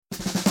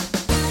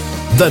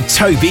The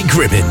Toby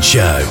Gribbin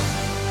Show.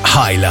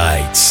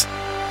 Highlights.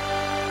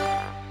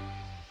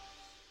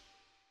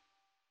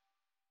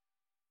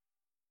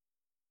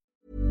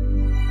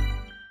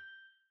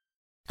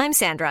 I'm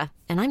Sandra,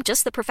 and I'm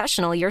just the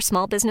professional your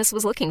small business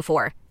was looking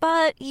for.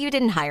 But you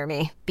didn't hire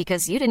me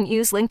because you didn't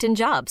use LinkedIn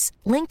Jobs.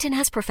 LinkedIn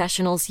has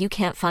professionals you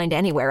can't find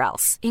anywhere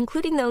else,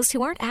 including those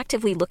who aren't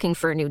actively looking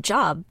for a new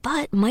job,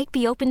 but might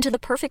be open to the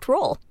perfect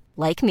role,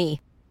 like me.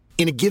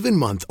 In a given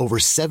month, over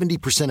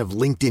 70% of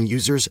LinkedIn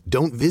users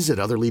don't visit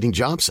other leading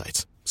job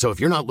sites. So if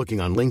you're not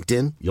looking on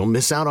LinkedIn, you'll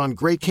miss out on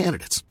great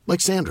candidates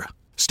like Sandra.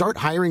 Start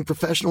hiring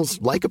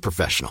professionals like a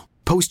professional.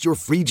 Post your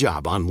free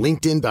job on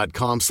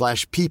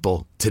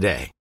linkedin.com/people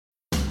today.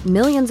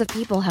 Millions of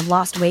people have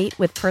lost weight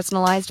with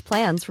personalized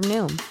plans from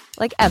Noom.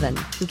 Like Evan,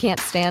 who can't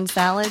stand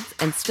salads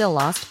and still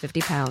lost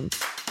 50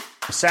 pounds.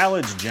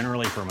 Salads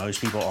generally for most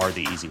people are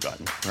the easy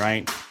button,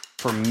 right?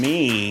 For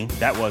me,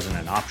 that wasn't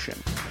an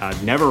option. I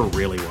never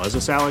really was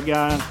a salad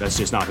guy. That's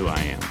just not who I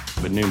am.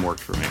 But Noom worked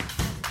for me.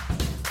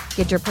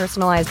 Get your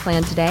personalized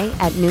plan today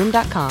at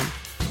Noom.com.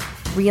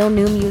 Real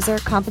Noom user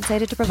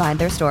compensated to provide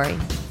their story.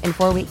 In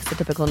 4 weeks, the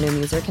typical Noom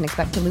user can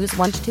expect to lose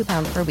 1 to 2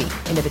 pounds per week.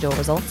 Individual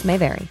results may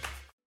vary.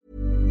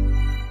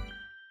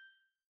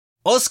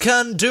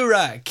 Ozcan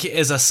Durak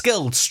is a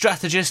skilled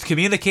strategist,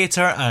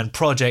 communicator and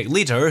project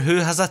leader who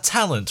has a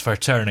talent for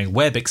turning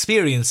web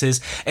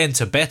experiences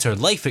into better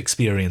life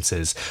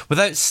experiences. With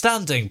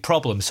outstanding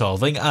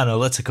problem-solving,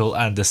 analytical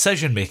and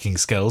decision-making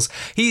skills,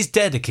 he's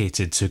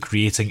dedicated to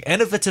creating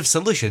innovative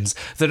solutions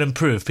that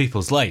improve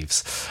people's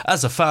lives.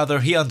 As a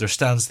father, he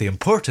understands the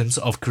importance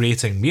of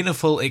creating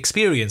meaningful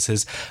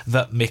experiences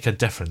that make a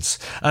difference.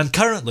 And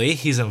currently,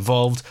 he's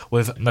involved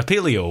with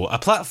Mapilio, a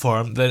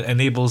platform that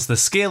enables the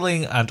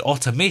scaling and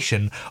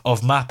automation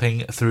of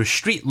mapping through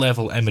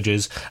street-level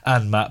images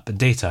and map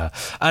data.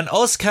 And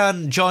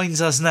Ozcan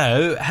joins us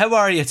now. How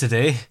are you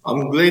today?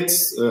 I'm great.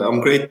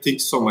 Thank you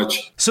so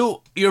much.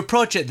 So, your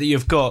project that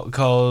you've got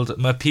called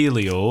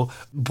Mapilio,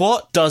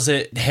 what does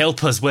it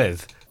help us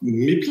with?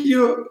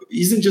 Mapilio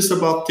isn't just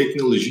about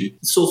technology.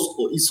 It's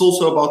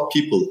also about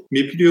people.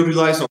 Mapilio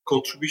relies on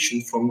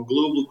contribution from a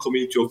global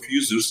community of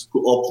users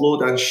who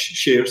upload and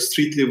share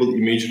street-level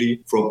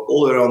imagery from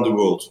all around the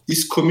world.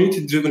 This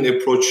community-driven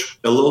approach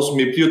allows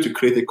Mapilio to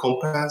create a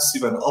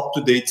comprehensive and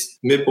up-to-date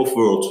map of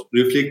world,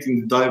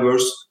 reflecting the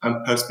diverse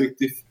and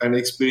perspective and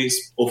experience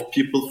of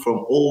people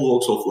from all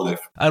walks of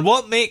life. And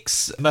what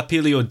makes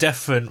Mapilio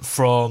different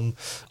from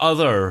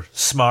other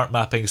smart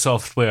mapping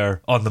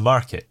software on the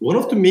market? One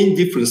of the main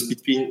differences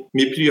between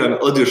Mapilio and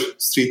other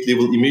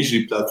street-level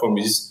imagery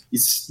platforms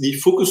is the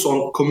focus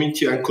on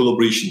community and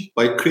collaboration.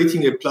 By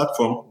creating a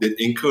platform that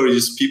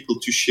encourages people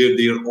to share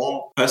their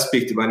own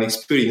perspective and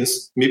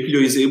experience,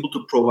 Mapilio is able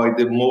to provide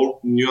a more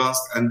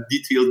nuanced and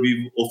detailed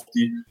view of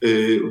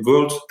the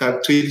world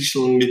than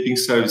traditional mapping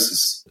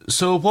services.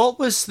 So what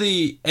was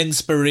the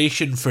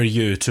inspiration for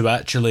you to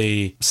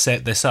actually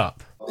set this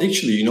up?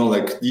 Actually,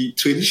 the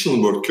traditional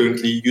world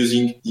currently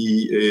using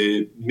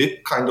the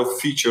map kind of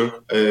feature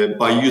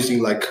by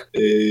using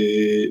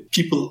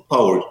people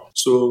power.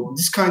 So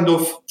this kind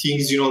of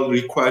things,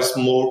 requires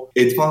more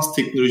advanced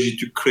technology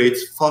to create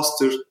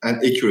faster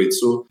and accurate.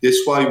 So that's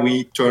why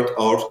we turned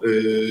our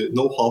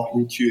know-how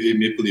into a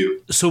Mapilio.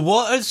 So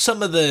what are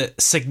some of the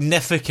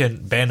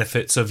significant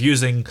benefits of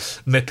using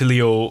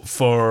Mapilio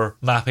for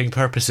mapping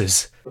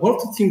purposes? One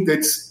of the things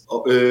that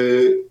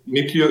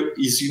Mapilio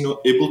is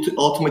able to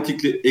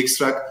automatically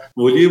extract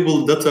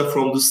valuable data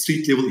from the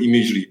street level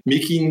imagery,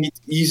 making it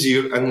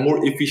easier and more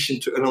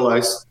efficient to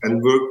analyze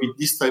and work with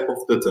this type of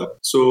data.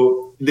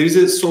 So there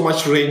is so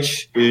much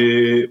range,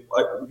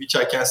 which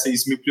I can say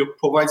is Mapilio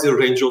provides a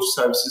range of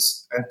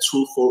services and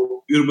tools for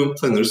urban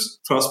planners,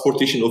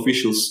 transportation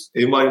officials,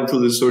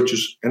 environmental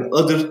researchers, and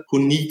others who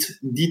need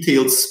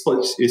detailed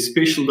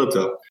spatial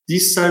data.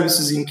 These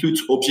services include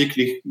object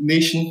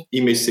recognition,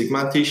 image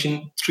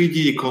segmentation,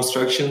 3D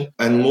reconstruction,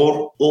 and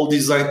more, all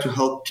designed to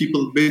help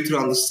people better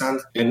understand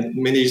and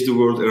manage the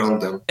world around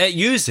them. It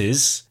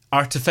uses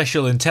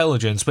artificial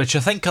intelligence, which I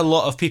think a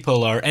lot of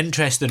people are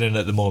interested in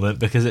at the moment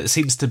because it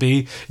seems to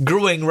be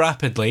growing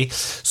rapidly.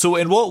 So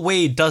in what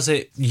way does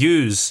it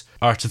use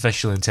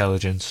artificial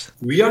intelligence?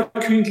 We are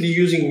currently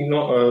using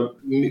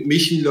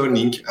machine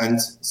learning and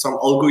some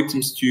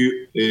algorithms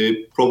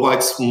to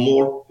provide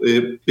more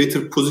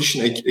better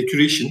position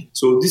accuracy.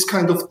 So this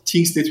kind of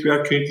things that we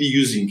are currently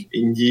using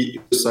in the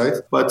site,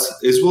 but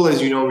as well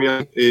as we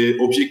are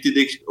object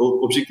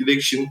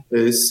detection,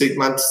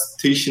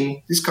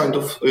 segmentation, this kind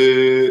of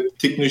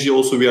technology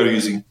also we are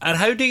using. And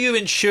how do you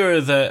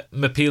ensure that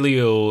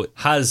Mapilio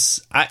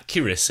has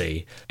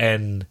accuracy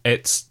in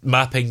its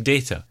mapping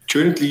data?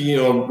 Currently,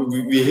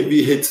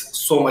 we had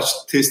so much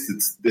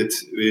tested that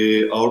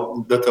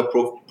our data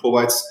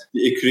provides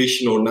the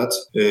accuracy or not.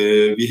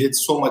 We had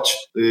so much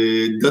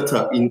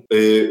data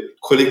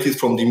collected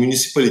from the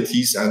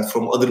municipalities and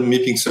from other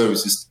mapping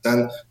services.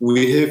 Then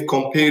we have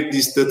compared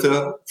this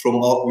data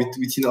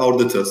within our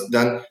data.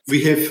 Then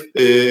we have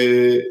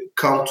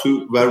come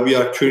to where we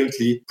are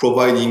currently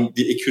providing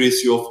the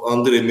accuracy of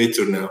under a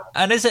meter now.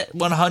 And is it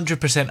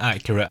 100%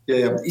 accurate?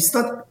 Yeah. It's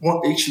not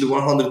actually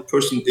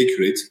 100%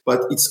 accurate,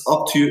 but it's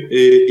up to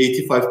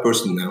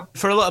 85% now.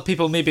 For a lot of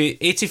people, maybe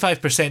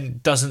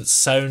 85% doesn't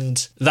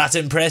sound that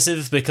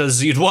impressive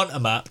because you'd want a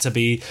map to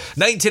be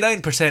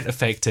 99%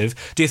 effective.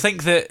 Do you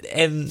think that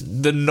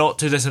in the not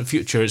too distant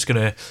future it's going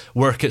to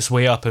work its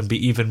way up and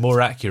be even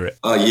more accurate?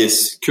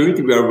 Yes.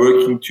 Currently we are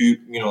working to,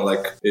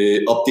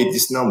 update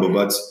this number,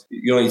 but,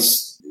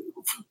 it's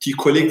to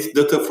collect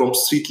data from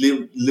street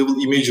level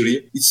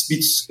imagery, it's a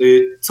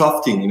bit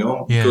tough thing,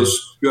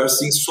 because we are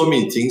seeing so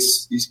many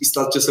things. It's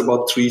not just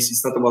about trees.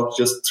 It's not about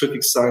just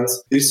traffic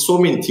signs. There's so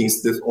many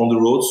things that on the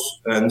roads,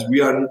 and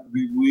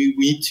we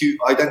need to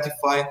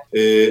identify,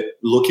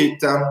 locate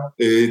them,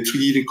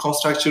 3D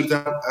reconstruct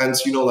them, and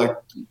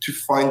to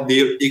find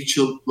their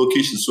actual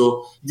location.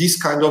 So these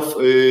kind of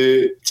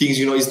things,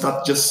 it's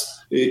not just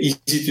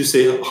easy to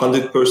say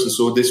 100%.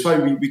 So that's why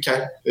we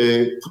can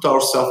put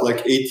ourselves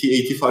like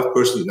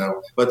 80-85%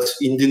 now. But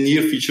in the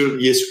near future,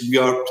 yes, we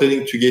are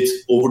planning to get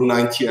over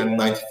 90 and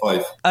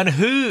 95. And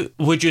who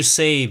would you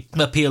say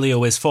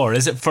Mapilio is for?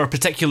 Is it for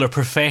particular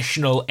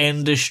professional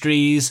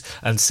industries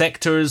and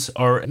sectors,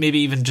 or maybe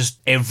even just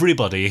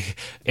everybody?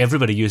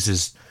 Everybody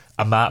uses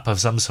a map of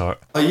some sort.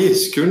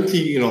 Yes,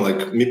 currently,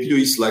 Mapilio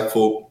is like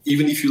for,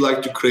 even if you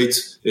like to create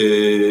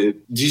a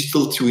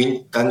digital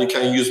twin, then you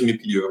can use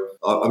Mapilio.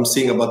 I'm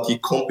saying about the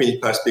company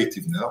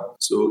perspective now.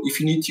 So if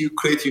you need to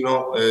create,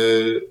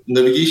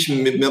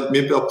 navigation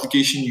map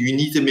application, you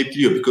need a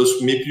Mapilio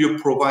because Mapilio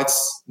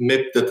provides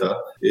map data.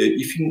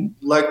 If you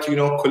like to,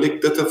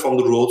 collect data from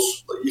the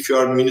roads, if you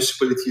are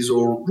municipalities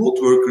or road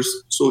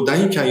workers, so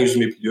then you can use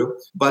Mapilio.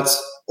 But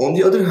on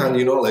the other hand,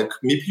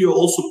 Mapilio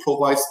also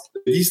provides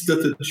this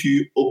data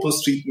to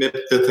OpenStreetMap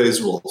data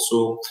as well.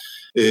 So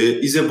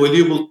is a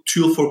valuable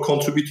tool for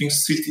contributing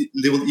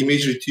street-level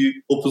imagery to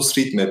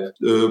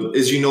OpenStreetMap.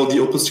 As you know, the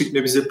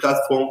OpenStreetMap is a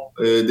platform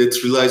that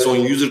relies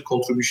on user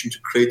contribution to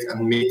create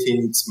and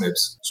maintain its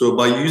maps. So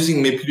by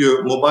using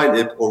Mapilio mobile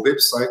app or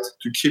website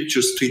to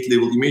capture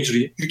street-level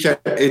imagery, you can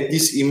add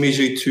this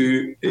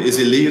imagery as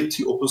a layer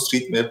to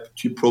OpenStreetMap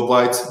to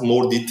provide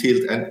more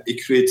detailed and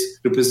accurate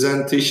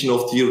representation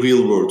of the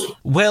real world.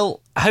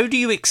 Well, how do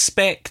you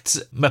expect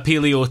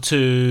Mapilio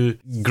to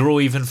grow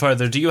even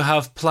further? Do you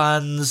have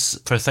plans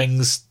for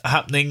things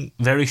happening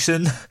very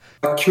soon?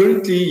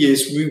 Currently,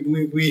 yes,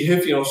 we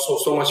have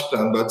so much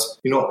plan, but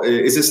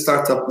as a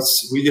startup,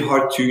 it's really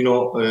hard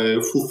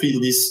to fulfill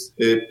this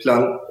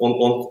plan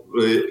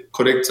on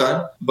correct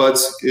time. But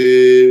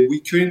we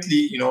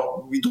currently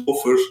we do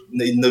offer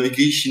a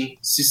navigation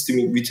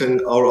system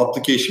within our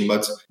application,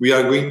 but we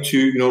are going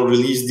to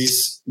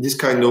release this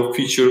kind of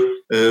feature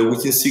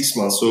within 6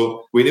 months.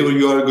 So whenever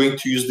you are going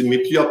to use the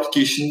Mapilio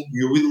application,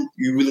 you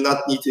will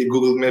not need a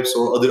Google Maps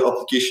or other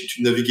application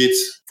to navigate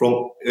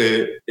from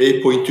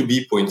A point to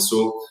B point.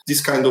 So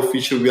this kind of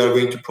feature we are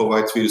going to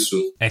provide very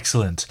soon.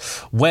 Excellent.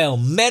 Well,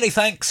 many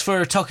thanks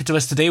for talking to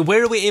us today.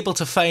 Where are we able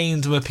to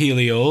find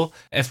Mapilio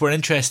if we're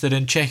interested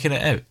in checking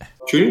it out?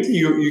 Currently,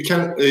 you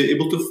can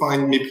able to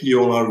find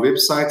Mapilio on our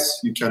website.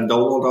 You can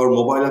download our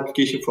mobile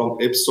application from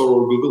App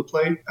Store or Google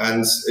Play.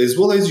 And as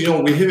well as, we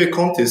have a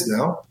contest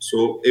now.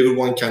 So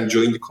everyone can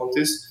join the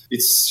contest.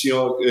 It's,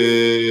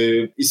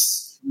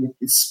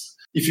 it's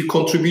if you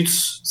contribute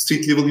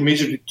street level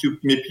imagery to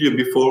Mapilio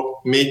before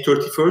May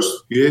 31st,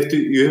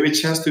 you have a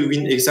chance to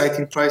win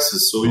exciting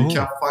prizes. So you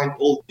can find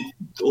all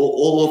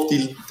of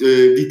the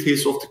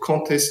details of the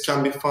contest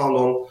can be found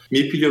on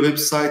Mapilio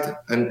website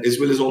and as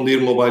well as on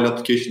their mobile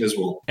application as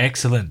well.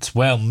 Excellent.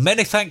 Well,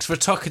 many thanks for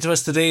talking to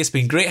us today. It's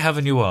been great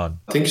having you on.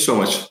 Thank you so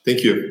much.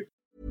 Thank you.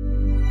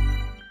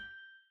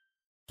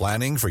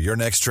 Planning for your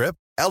next trip?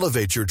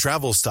 Elevate your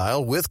travel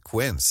style with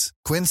Quince.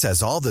 Quince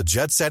has all the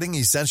jet-setting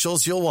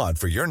essentials you'll want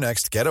for your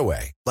next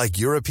getaway, like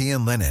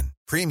European linen,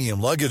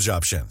 premium luggage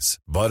options,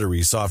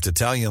 buttery soft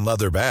Italian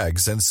leather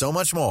bags, and so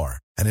much more.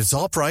 And it's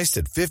all priced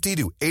at 50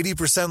 to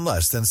 80%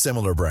 less than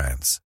similar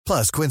brands.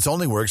 Plus, Quince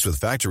only works with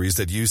factories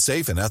that use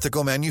safe and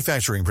ethical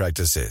manufacturing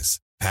practices.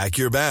 Pack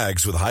your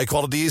bags with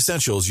high-quality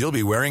essentials you'll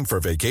be wearing for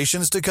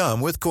vacations to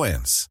come with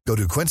Quince. Go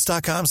to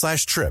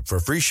quince.com/trip for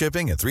free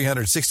shipping and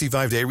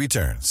 365-day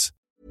returns.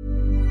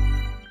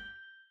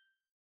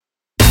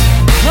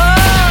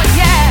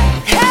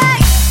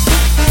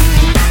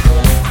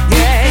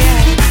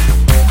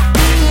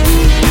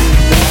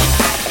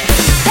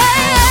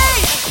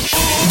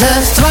 The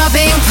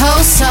throbbing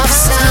pulse of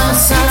sound.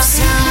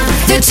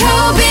 The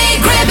Toby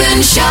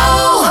Gribbon Show.